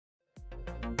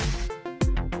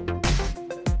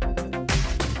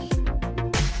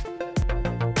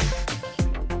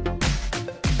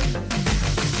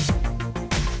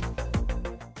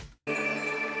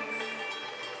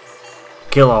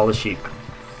Kill all the sheep.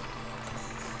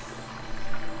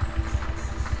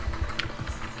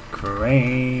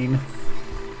 Crane.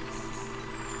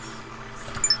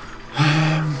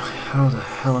 How the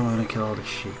hell am I going to kill all the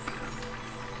sheep?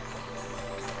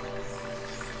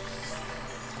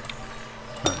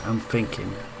 Right, I'm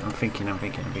thinking.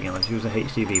 Let's use a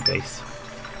HDV base.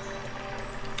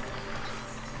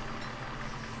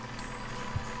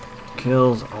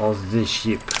 Kills all the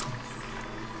sheep.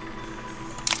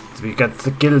 So we got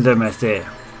to kill them, I say.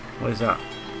 What is that?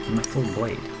 Metal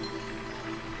blade.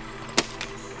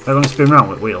 They're going to spin around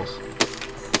with wheels.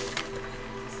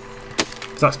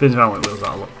 If that spins around with wheels,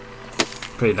 that'll look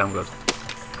pretty damn good.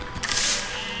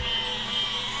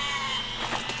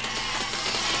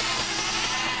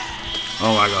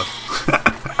 Oh my god.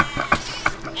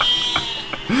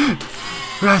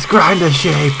 Let's grind the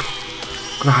sheep.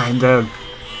 Grind them.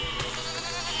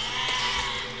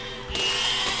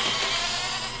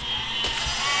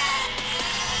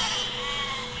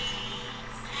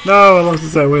 No, I lost the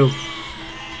set of wheels.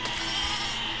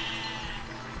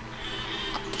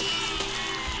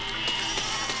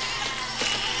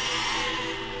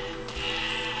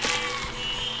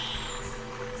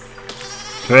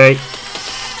 Trait.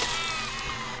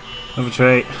 Another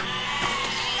trait.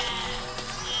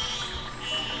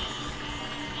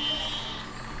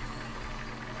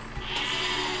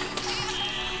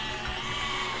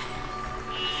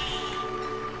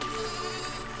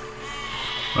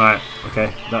 Right,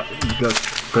 okay,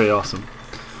 that's pretty awesome.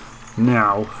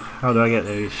 Now, how do I get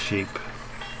these sheep?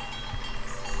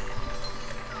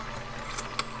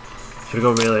 Should I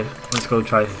go really? Let's go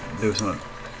try to do something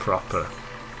proper.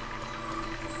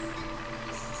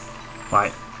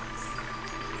 Like,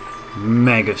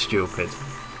 mega stupid.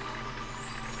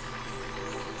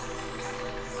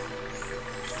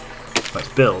 Let's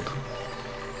build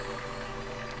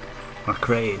my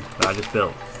crane that I just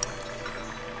built,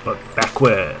 but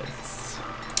backwards.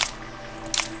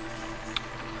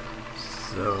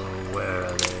 So where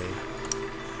are they?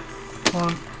 1,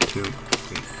 2,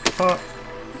 3, 4.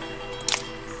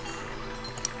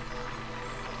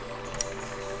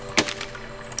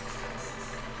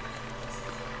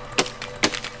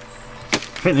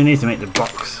 I think they need to make the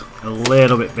box a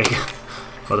little bit bigger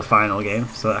for the final game,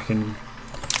 so that I can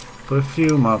put a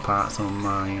few more parts on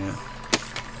my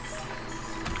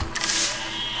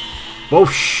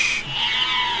whoosh!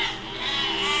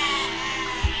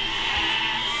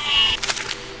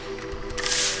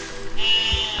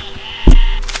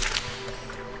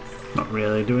 Not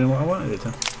really doing what I wanted it to.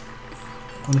 I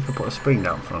wonder if I put a spring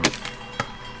down front.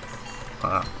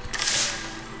 Like that.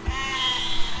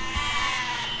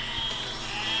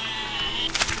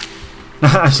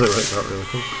 Actually worked out really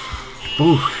cool.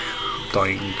 Ooh,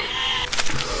 doink.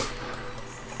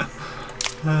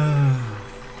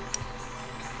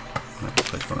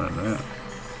 Let's put that there.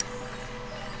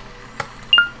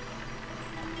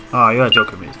 Oh, you're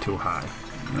joking me, it's too high.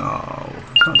 No,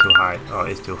 it's not too high. Oh,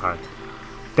 it is too high.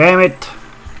 Damn it!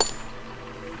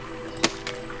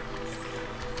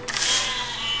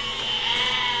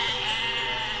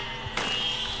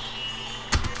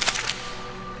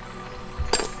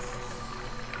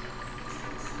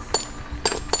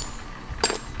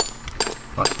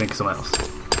 Let's think of something else.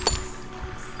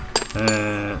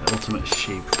 Ultimate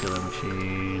sheep killing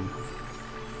machine.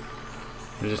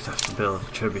 We just have to build a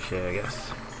trebuchet, I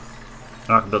guess.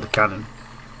 Or I can build a cannon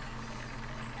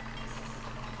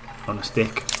on a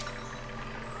stick.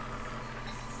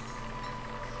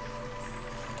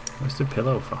 What's the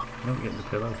pillow for? I don't get the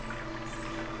pillow.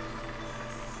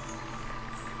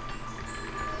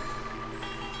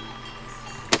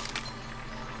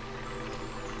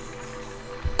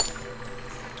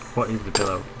 What is the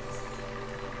pillow?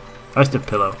 That's the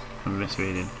pillow. I'm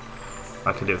misreading.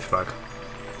 Like a douchebag.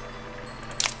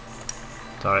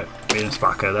 Sorry, being a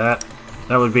spacker there.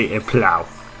 That would be a plow.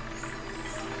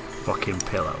 Fucking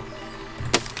pillow.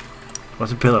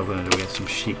 What's a pillow going to do against some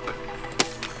sheep?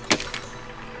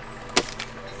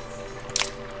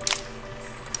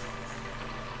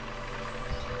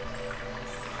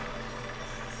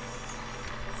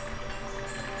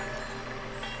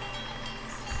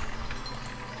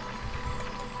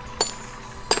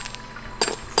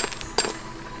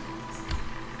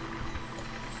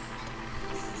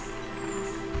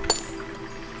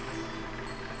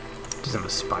 Just have a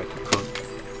spike up front.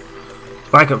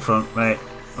 Spike up front, right.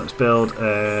 Let's build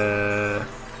to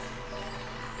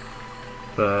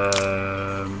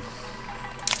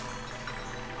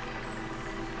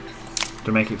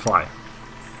make it fly.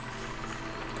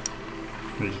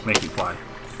 We just make it fly.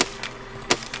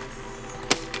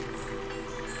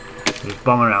 Just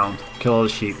bomb around, kill all the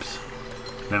sheeps,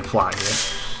 then fly here.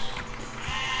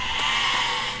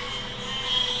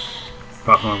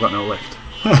 Apart from I've got no lift.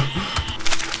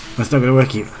 That's not going to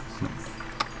work either.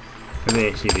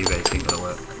 The HEV base ain't going to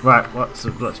work. Right, let's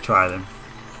try them.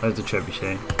 Where's the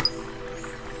trebuchet?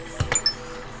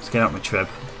 Let's get out my treb.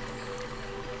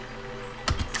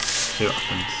 See what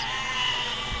happens.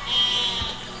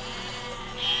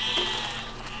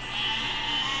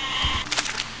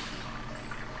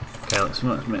 Okay, let's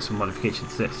make some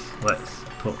modifications to this. Let's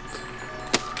put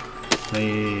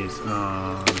these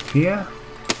on here.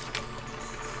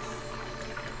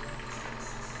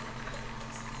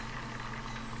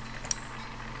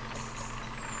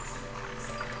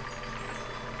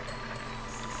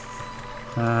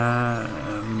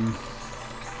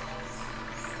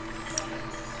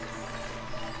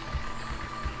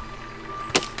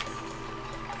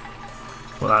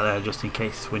 Put that there just in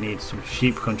case we need some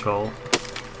sheep control.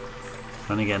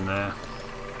 And again there.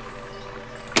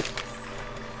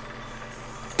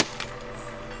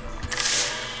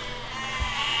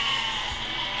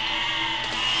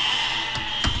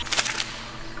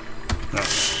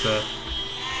 That's there.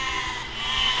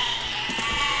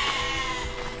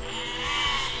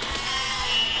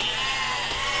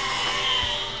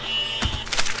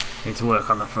 Need to work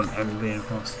on the front end being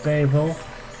more stable.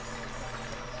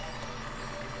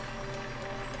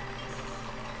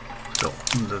 Go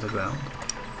under the ground.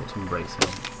 Put some bracing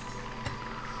on.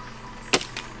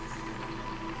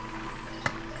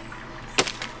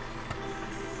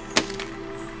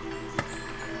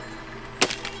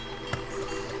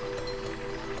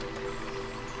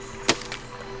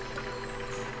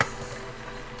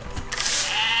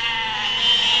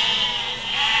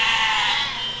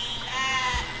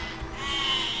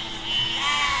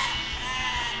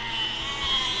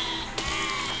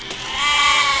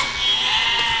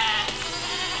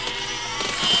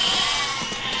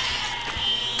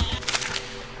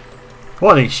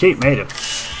 What are these sheep made of?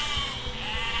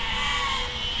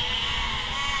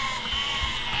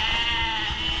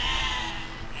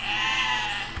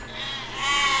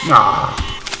 Ah,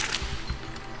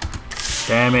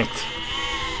 damn it.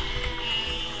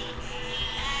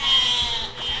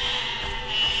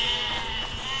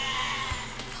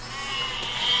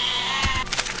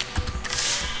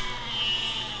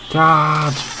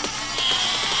 God.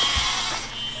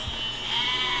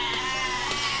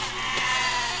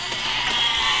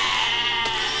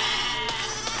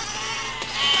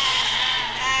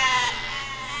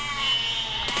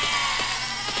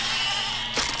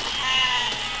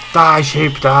 Die,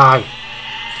 sheep, die!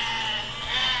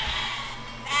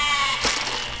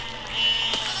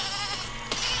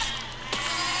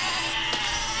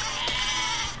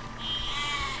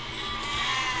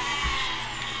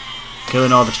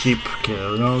 Killing all the sheep,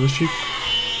 killing all the sheep.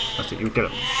 I think you get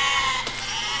it.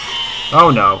 Oh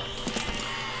no!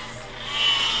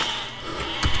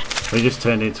 We just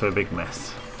turned into a big mess.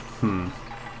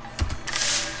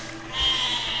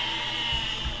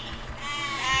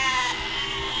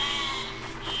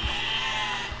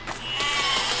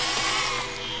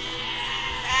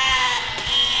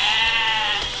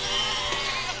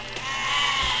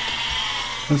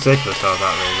 I'm sick of this,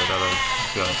 that really good,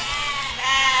 to be honest.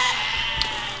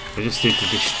 I just need to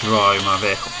destroy my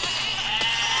vehicle.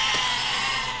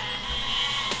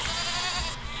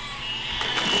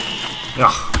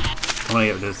 Ugh, I'm gonna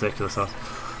get rid of the circular sauce.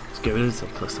 Let's get rid of the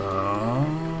circular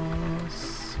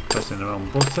sauce. Pressing the wrong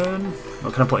button.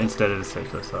 What can I put instead of the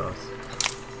circular sauce?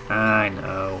 I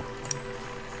know.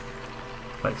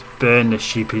 Let's burn the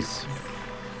sheepies.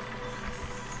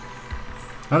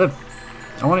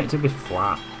 I want it to be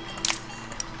flat.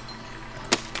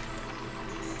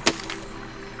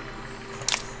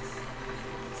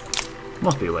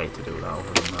 Must be a way to do that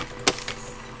other than that.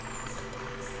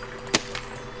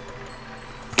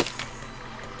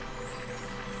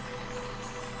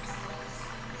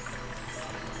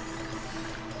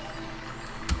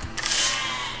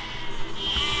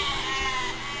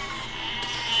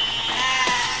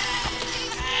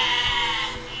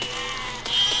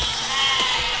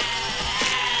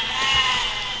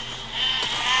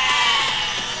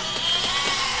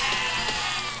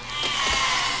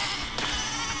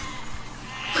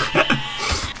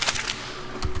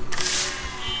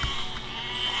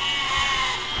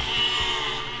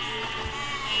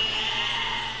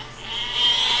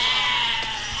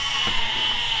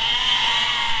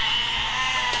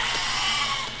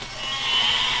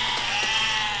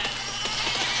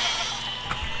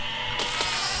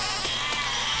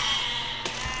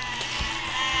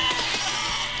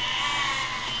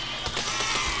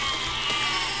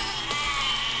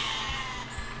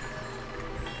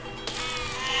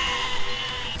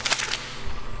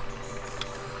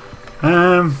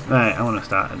 Right, I want to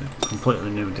start a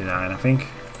completely new design, I think.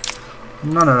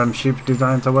 None of them ship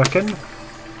designs are working.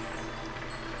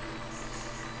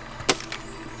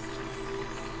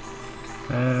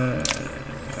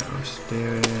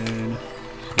 Steering.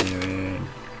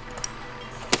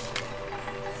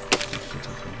 Just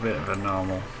a bit of a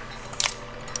normal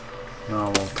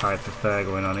type of fare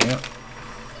going on here.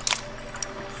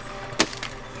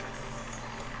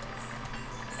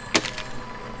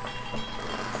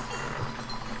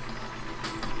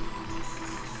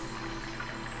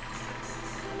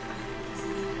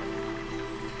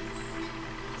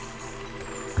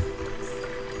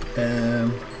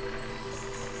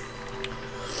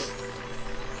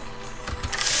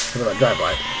 Look at that drive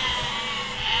light.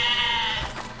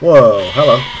 Whoa,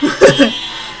 hello.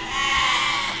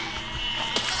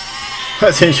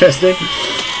 That's interesting.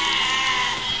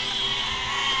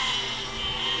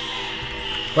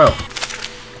 Well,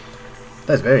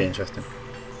 that's very interesting.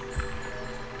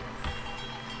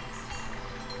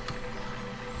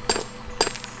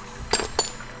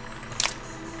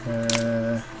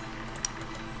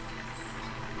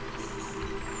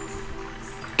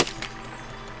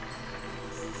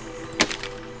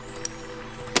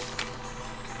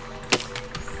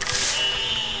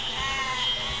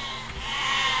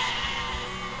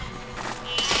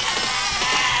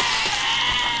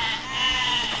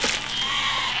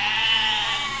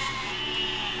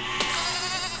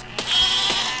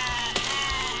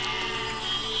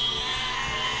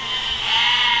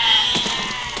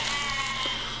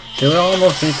 See, we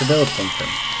almost need to build something.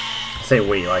 I say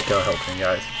we, like our helping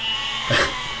guys.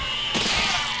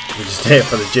 We're just here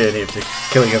for the journey of the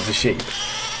killing of the sheep.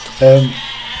 I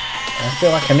feel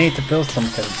like I need to build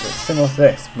something that's similar to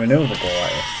this, manoeuvrable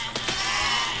like this.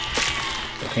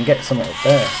 So I can get something up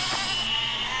there.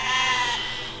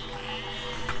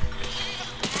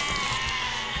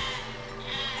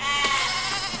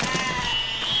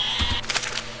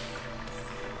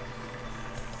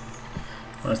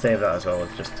 I'm going to save that as well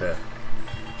as just to,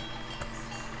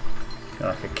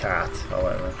 like a cart or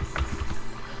whatever,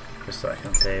 just so I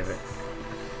can save it.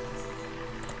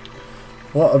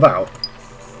 What about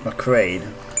a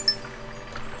crane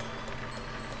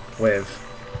with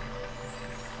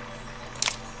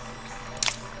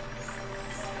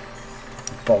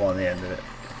a bomb on the end of it?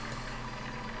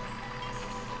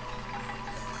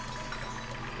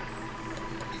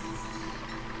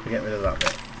 Get rid of that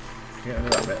bit. Get rid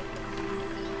of that bit.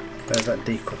 There's that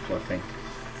decoupler thing.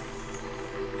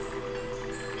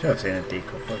 Should have seen a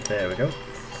decoupler. There we go.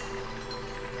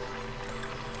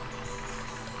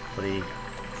 Bloody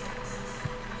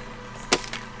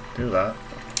do that.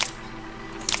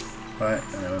 Right,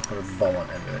 and then we'll put a bomb on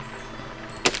the end of it.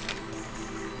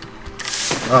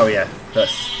 Oh yeah,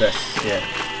 that's yeah.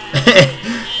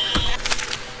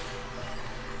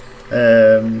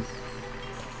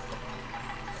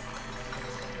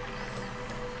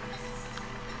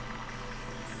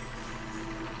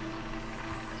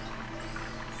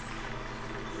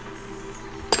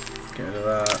 Get rid of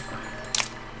that.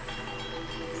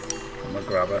 I'm gonna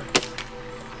grab her.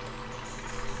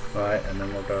 Right, and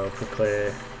then we'll go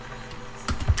quickly.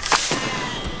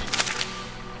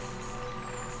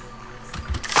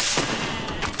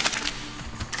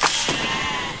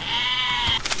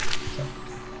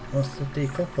 What's the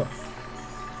decoupler?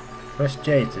 Press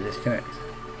J to disconnect.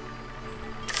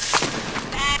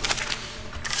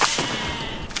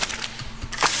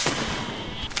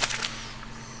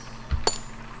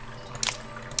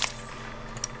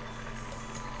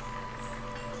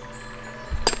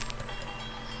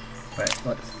 Right,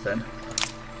 let's then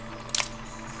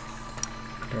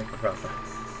go grab her.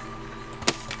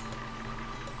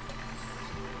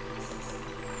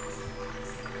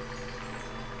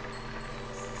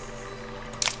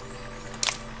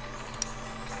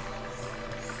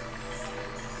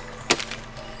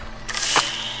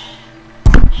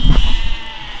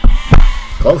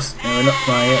 Close. Nearly knocked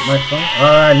my phone.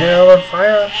 Ah, no, on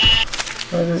fire.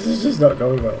 Oh, this is just not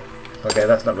going well. Okay,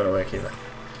 that's not going to work either.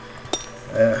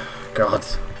 God.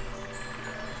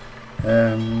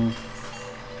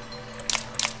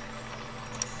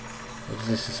 What does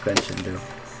this suspension do?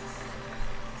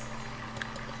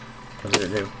 What does it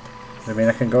do? Does it mean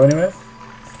I can go anywhere?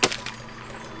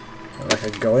 Like I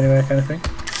can go anywhere kind of thing?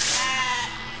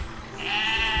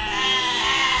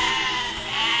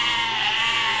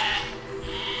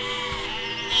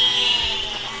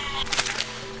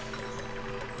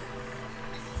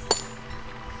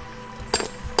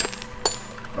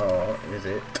 Or is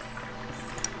it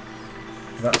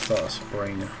that sort of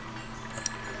spring? You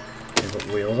put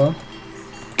wheels on?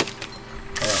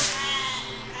 Oh.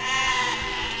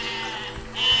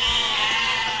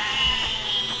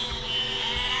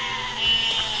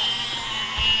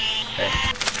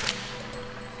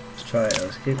 try it.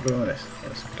 Let's keep going with this.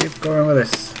 Let's keep going with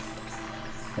this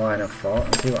line of thought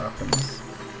and see what happens.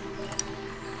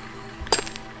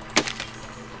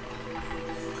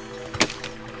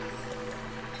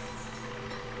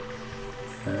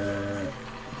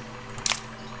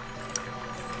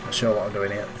 Not sure what I'm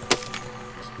doing here.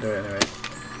 Let's do it anyway.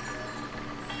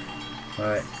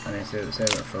 Right, I need to do the same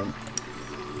at the front.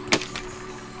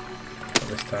 But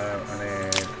this time I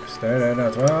need steering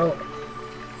as well.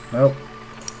 Nope.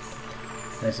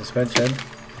 I need suspension.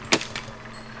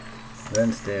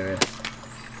 Then steering.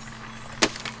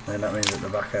 Then that means at the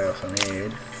back I also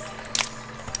need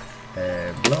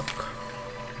a block.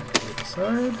 To the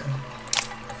side.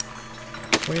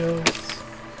 Wheels.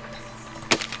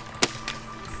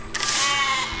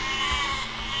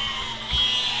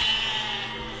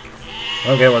 I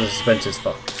don't get what the suspension's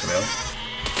for, to be honest.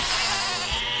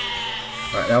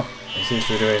 Right now, it seems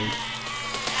to be doing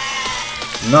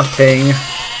nothing.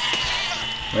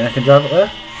 I mean, I can drive it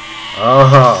there.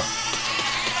 Oh!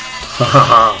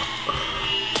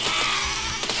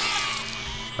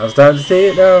 I'm starting to see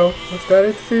it now. I'm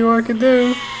starting to see what I can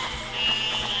do.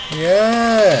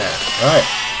 Yeah! Right.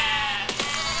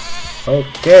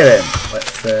 Okay then.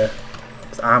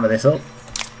 Let's armour this up.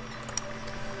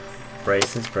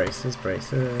 Braces, braces,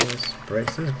 braces,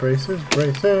 braces, braces,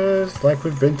 braces. Like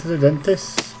we've been to the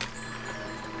dentist.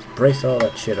 Let's brace all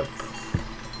that shit up.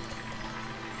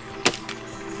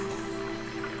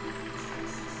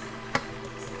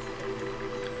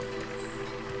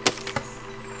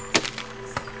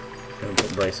 I'm going to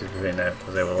put braces within there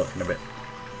because they were looking a bit.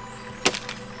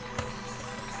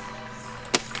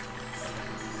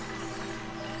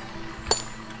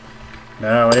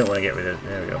 No, I didn't want to get rid of it.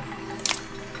 There we go.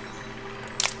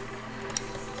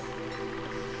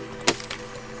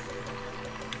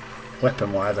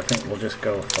 Weapon wise, I think we'll just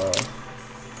go for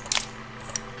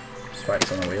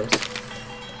spikes on the wheels.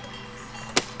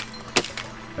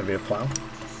 Maybe a plough.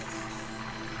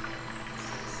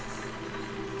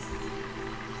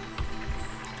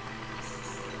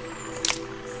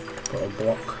 Put a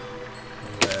block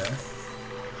there.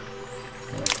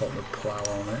 We'll put the plough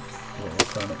on it. We'll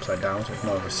turn upside down so it's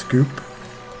more of a scoop.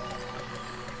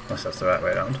 Unless that's the right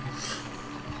way around.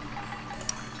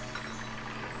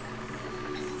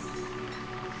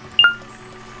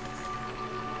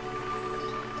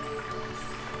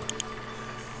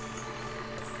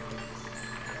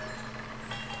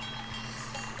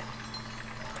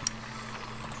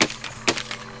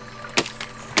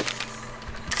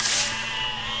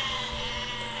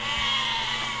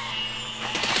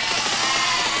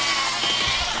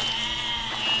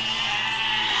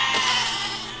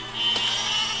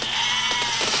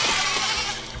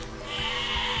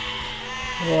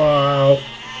 Wow.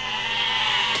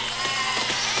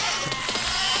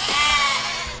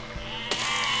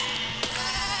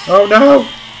 Oh no!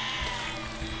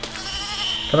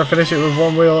 Can I finish it with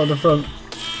one wheel at the front?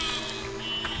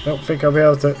 Don't think I'll be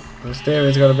able to. The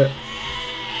steering's got a bit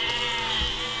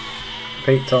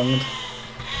peak-tongued.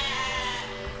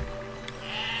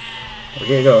 We'll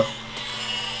get it go.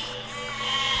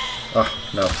 Oh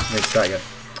no, need to start again.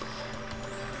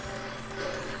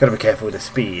 Gotta be careful with the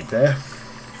speed there.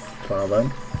 Well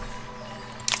then.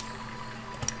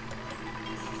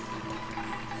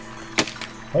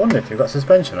 I wonder if you've got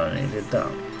suspension on it, you did that.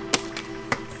 You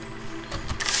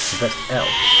pressed L.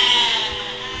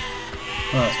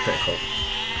 Oh, that's pretty cool.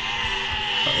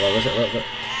 How low is it a little bit?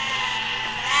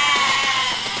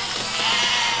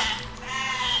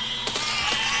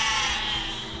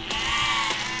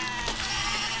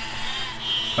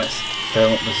 Let's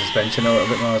turn up the suspension a little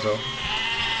bit more as well.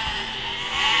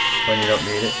 When you don't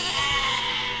need it.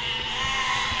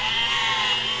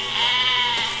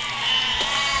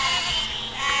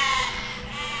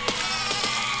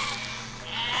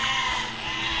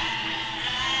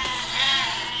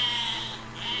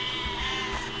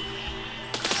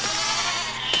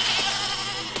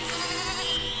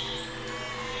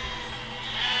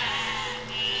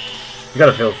 You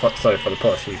gotta feel sorry for the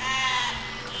poor sheep.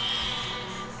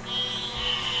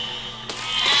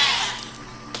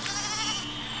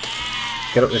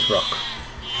 Get up this rock.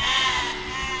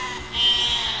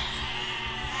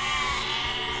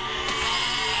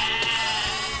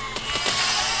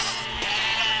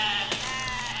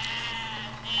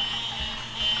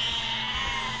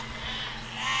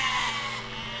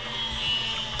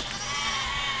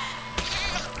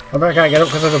 I bet I can't get up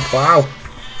because of the plough.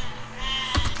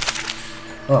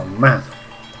 Oh man,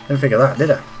 didn't figure that,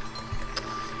 did I?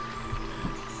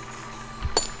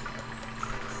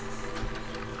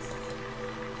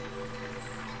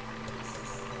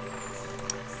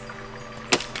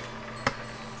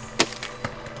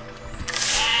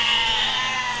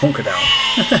 Hunker down.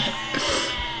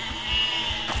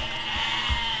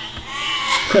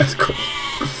 That's cool.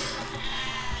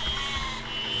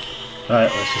 Right,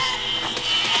 let's just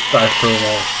dive through them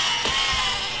all.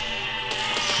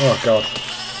 Oh god.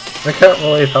 I can't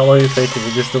believe how long it's taken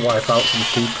me just to wipe out some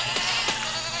sheep.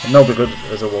 And they'll be good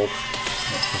as a wolf,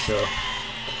 that's for sure.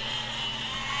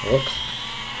 Whoops.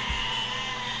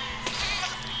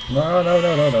 No, no,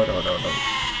 no, no, no, no, no, no.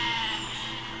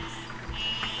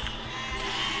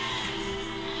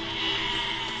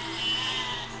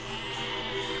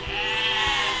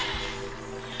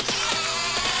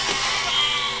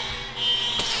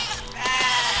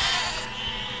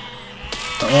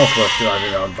 I'm also worth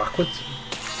driving around backwards.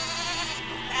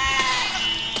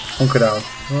 Hunker down.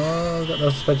 Oh, I've got no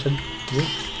suspension. Whoop.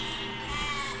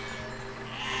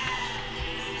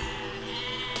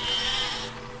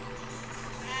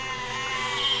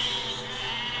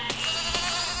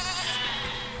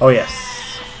 Oh yes.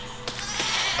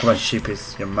 Come on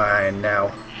sheepies, you're mine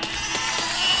now.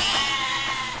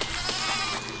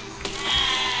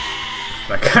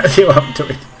 I can't see what I'm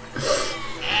doing.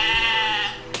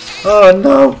 Oh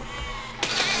no!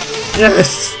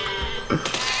 Yes!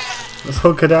 Let's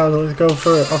hunker down, let's go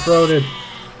for it, off-roading.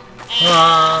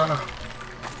 Ah!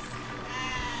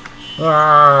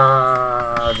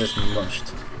 Ah! I just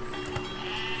munched.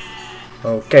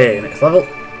 Okay, next level.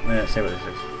 Let's see what this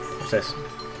is. What's this?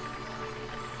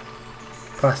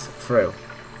 Pass through.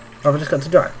 Oh, I've just got to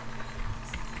drive.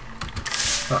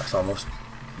 That's almost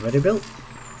ready built.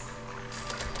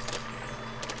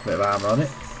 Bit of armour on it.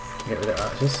 Get rid of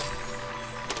archers.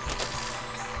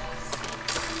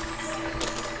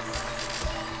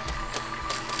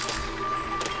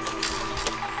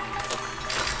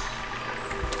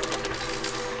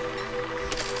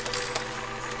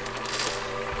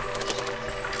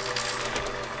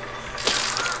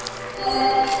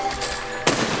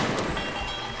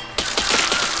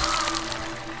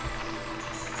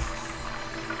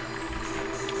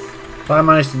 If I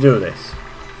manage to do this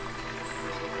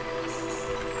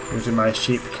using my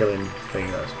sheep killing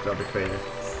thing, that'll be crazy.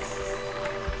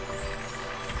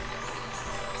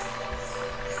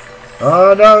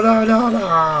 Oh no no no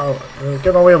no!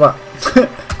 Get my wheel back!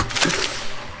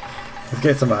 Let's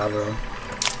get some armor on.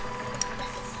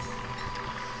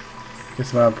 Get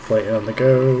some armor plating on the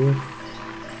go.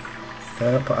 Can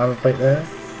I not put armor plate there?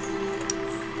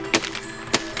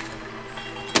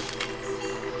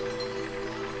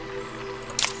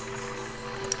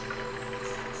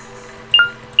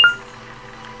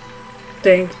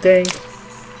 Ding ding.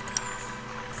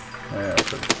 Yeah, I'll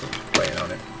put playing on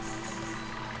it.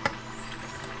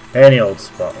 Any old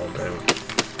spot will do.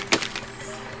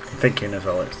 I'm thinking as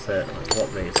well, let's swap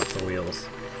these off the wheels.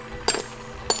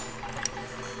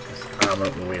 Just armour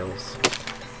up the wheels.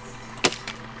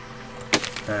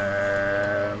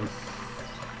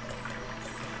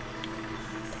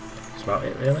 That's about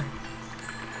it really.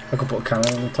 I could put a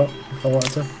cannon on the top if I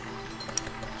wanted to.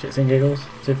 Shits and giggles,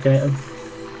 see if we can hit them.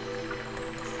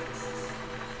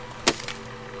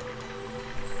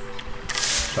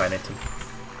 Try and hit him.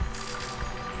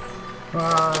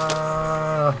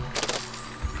 Ah!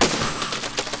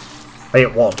 I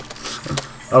hit one.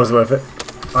 That was worth it.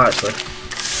 Actually.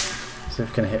 See if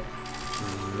we can hit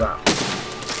that.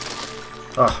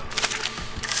 Ah.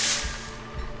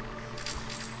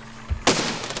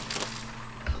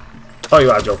 Oh,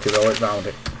 you are joking though, it's round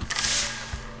it.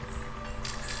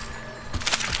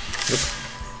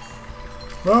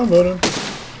 Wrong button.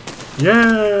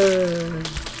 Yay!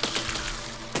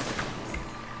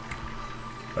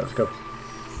 Let's go.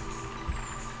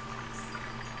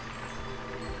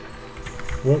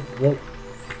 Whoa, whoa.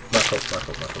 Back up, back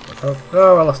up, back up, back up.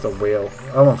 Oh, I lost a wheel.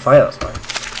 I'm on fire, that's fine.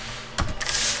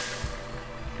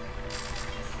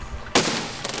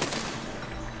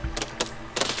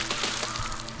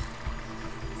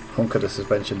 Hunker the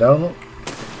suspension down, look.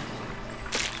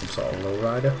 Some sort of low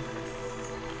rider.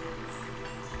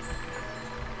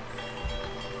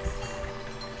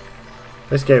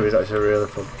 This game is actually really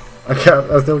fun. I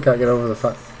still can't get over the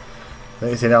fact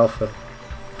that it's in alpha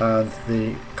and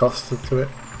the cost to it,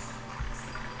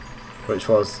 which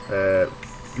was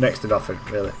next to nothing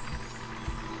really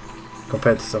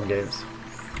compared to some games,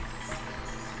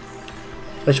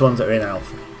 especially ones that are in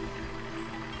alpha.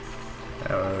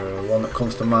 One that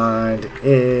comes to mind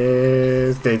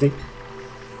is Daisy.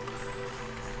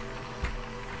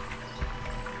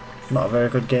 Not a very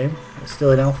good game, it's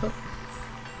still in alpha.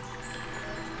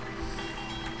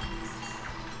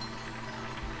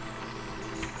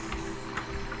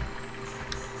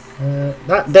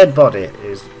 That dead body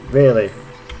is really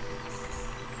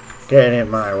getting in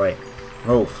my way.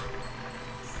 Move.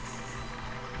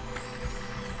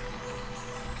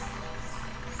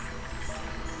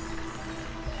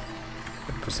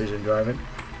 precision driving.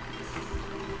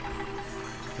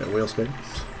 Bit of wheel spin.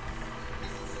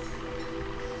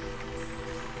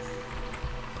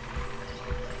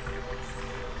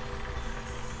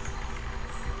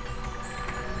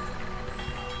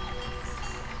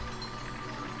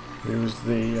 Use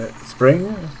the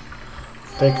spring.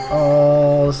 Take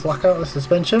all the slack out of the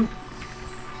suspension.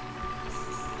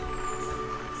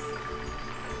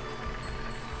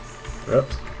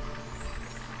 Oops.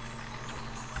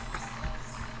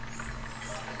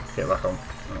 Get back on.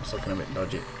 Oh, it's looking a bit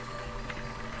dodgy.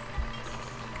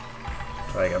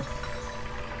 Try again.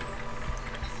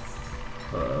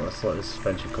 Let's let the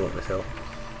suspension go up this hill.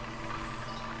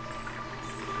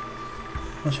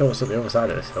 Not sure what's at the other side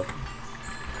of this hill.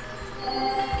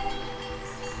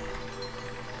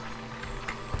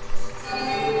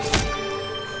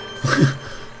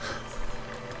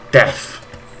 Death!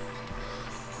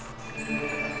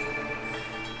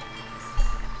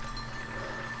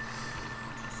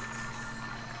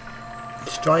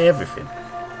 Destroy everything.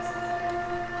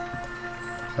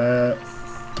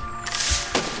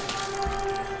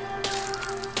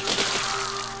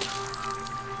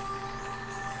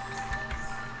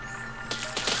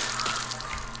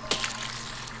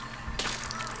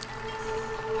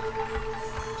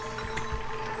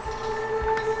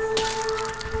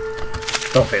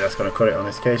 Don't think that's going to cut it on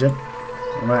this occasion.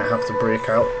 We might have to break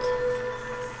out.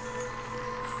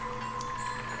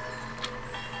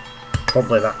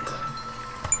 Probably that.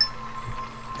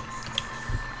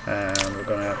 And we're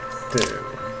going to have to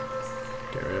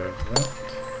get rid of that.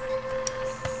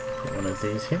 Put one of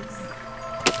these here.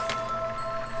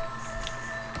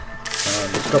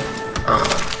 And let's go. Oh,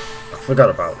 I forgot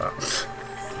about that.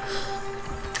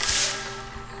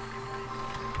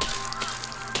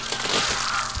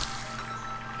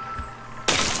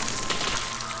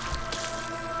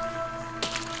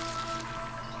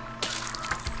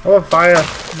 Oh, fire!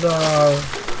 No!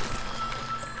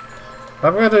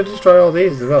 I'm going to destroy all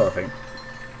these as well, I think.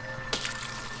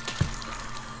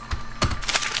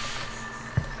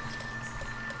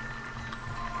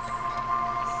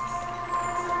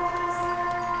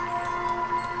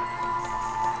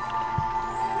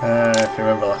 If you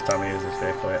remember last time I used this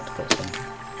vehicle, I had to put some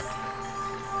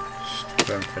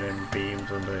strengthening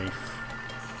beams underneath.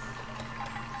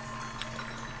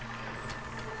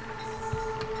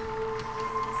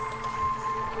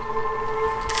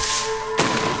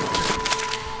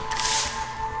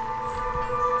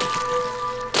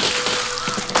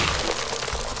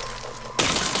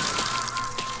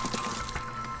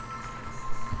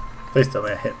 Please tell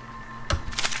me I hit.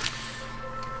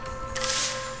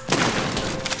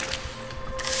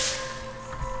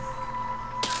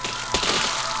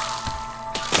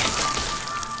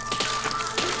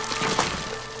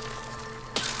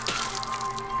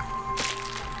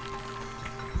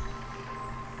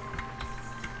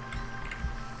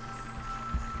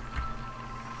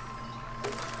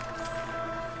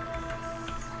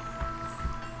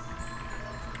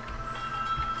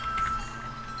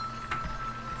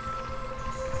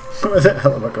 Where the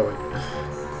hell am I going?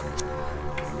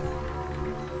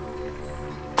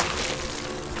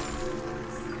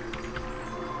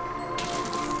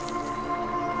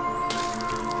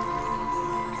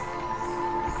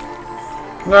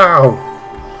 No!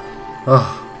 Oh.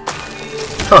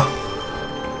 Oh.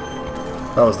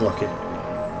 That was lucky.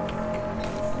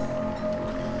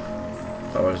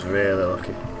 That was really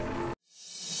lucky.